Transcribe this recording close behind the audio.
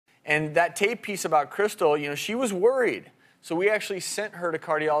And that tape piece about Crystal, you know, she was worried. So we actually sent her to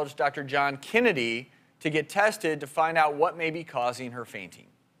cardiologist Dr. John Kennedy to get tested to find out what may be causing her fainting.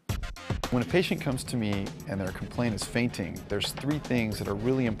 When a patient comes to me and their complaint is fainting, there's 3 things that are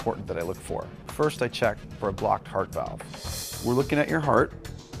really important that I look for. First, I check for a blocked heart valve. We're looking at your heart,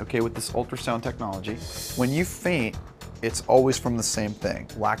 okay, with this ultrasound technology. When you faint, it's always from the same thing,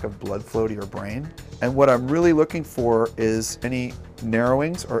 lack of blood flow to your brain. And what I'm really looking for is any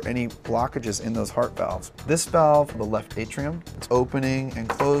narrowings or any blockages in those heart valves. This valve, the left atrium, it's opening and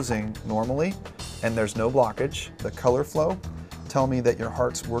closing normally, and there's no blockage. The color flow tell me that your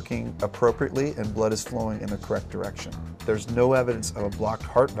heart's working appropriately and blood is flowing in the correct direction. There's no evidence of a blocked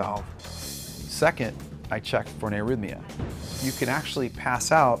heart valve. Second, I check for an arrhythmia. You can actually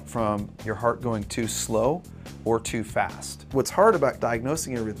pass out from your heart going too slow or too fast. What's hard about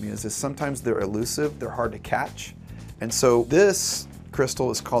diagnosing arrhythmias is sometimes they're elusive, they're hard to catch. And so this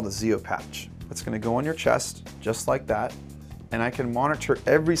crystal is called a Zio patch. It's gonna go on your chest, just like that, and I can monitor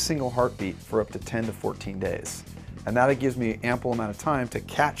every single heartbeat for up to 10 to 14 days. And that gives me ample amount of time to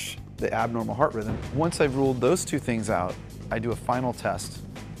catch the abnormal heart rhythm. Once I've ruled those 2 things out, I do a final test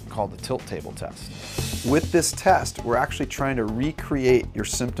called the tilt table test. With this test, we're actually trying to recreate your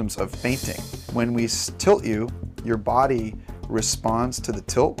symptoms of fainting. When we tilt you, your body responds to the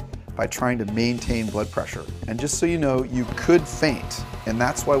tilt by trying to maintain blood pressure. And just so you know, you could faint, and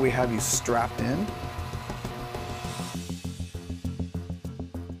that's why we have you strapped in.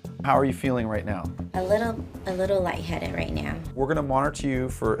 How are you feeling right now? A little lightheaded right now. We're gonna monitor you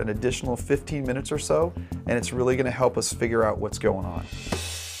for an additional 15 minutes or so, and it's really gonna help us figure out what's going on.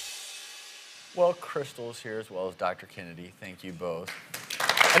 Well, Crystal's here as well as Dr. Kennedy. Thank you both.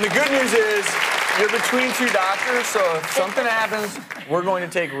 And the good news is you're between 2 doctors, so if something happens, we're going to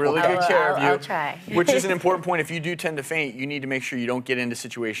take really good care of you. I'll try. Which is an important point. If you do tend to faint, you need to make sure you don't get into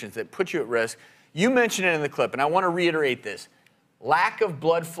situations that put you at risk. You mentioned it in the clip, and I want to reiterate this. Lack of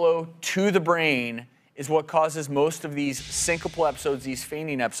blood flow to the brain is what causes most of these syncopal episodes, these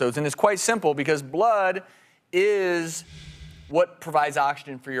fainting episodes. And it's quite simple because blood is what provides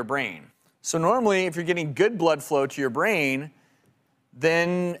oxygen for your brain. So normally, if you're getting good blood flow to your brain,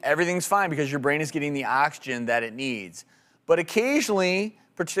 then everything's fine because your brain is getting the oxygen that it needs. But occasionally,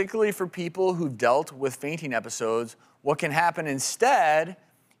 particularly for people who've dealt with fainting episodes, what can happen instead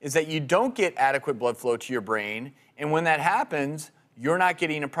is that you don't get adequate blood flow to your brain, and when that happens, you're not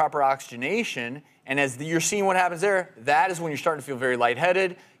getting a proper oxygenation, and as you're seeing what happens there, that is when you're starting to feel very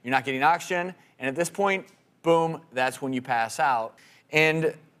lightheaded, you're not getting oxygen, and at this point, boom, that's when you pass out.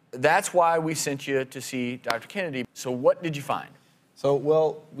 And that's why we sent you to see Dr. Kennedy. So what did you find? So,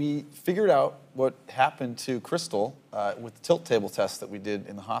 well, we figured out what happened to Crystal with the tilt table test that we did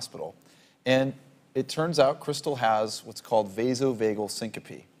in the hospital. And it turns out Crystal has what's called vasovagal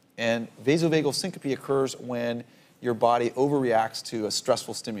syncope. And vasovagal syncope occurs when your body overreacts to a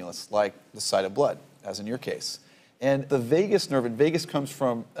stressful stimulus, like the sight of blood, as in your case. And the vagus nerve, and vagus comes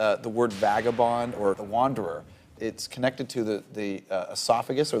from the word vagabond or the wanderer. It's connected to the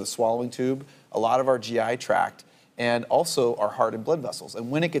esophagus or the swallowing tube, a lot of our GI tract, and also our heart and blood vessels.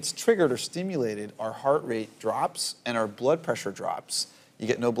 And when it gets triggered or stimulated, our heart rate drops and our blood pressure drops. You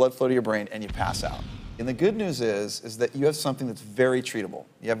get no blood flow to your brain and you pass out. And the good news is that you have something that's very treatable.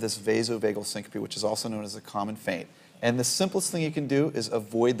 You have this vasovagal syncope, which is also known as a common faint. And the simplest thing you can do is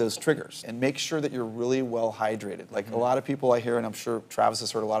avoid those triggers and make sure that you're really well hydrated. Like a lot of people I hear, and I'm sure Travis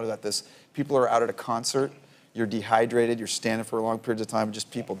has heard a lot about this, people are out at a concert, you're dehydrated, you're standing for long periods of time, and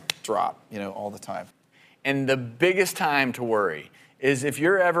just people drop, you know, all the time. And the biggest time to worry is if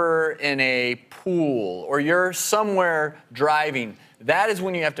you're ever in a pool or you're somewhere driving, that is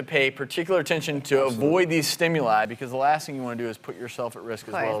when you have to pay particular attention to avoid these stimuli, because the last thing you want to do is put yourself at risk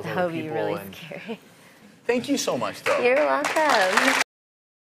as well as other people. That would be really scary. Thank you so much, though. You're welcome.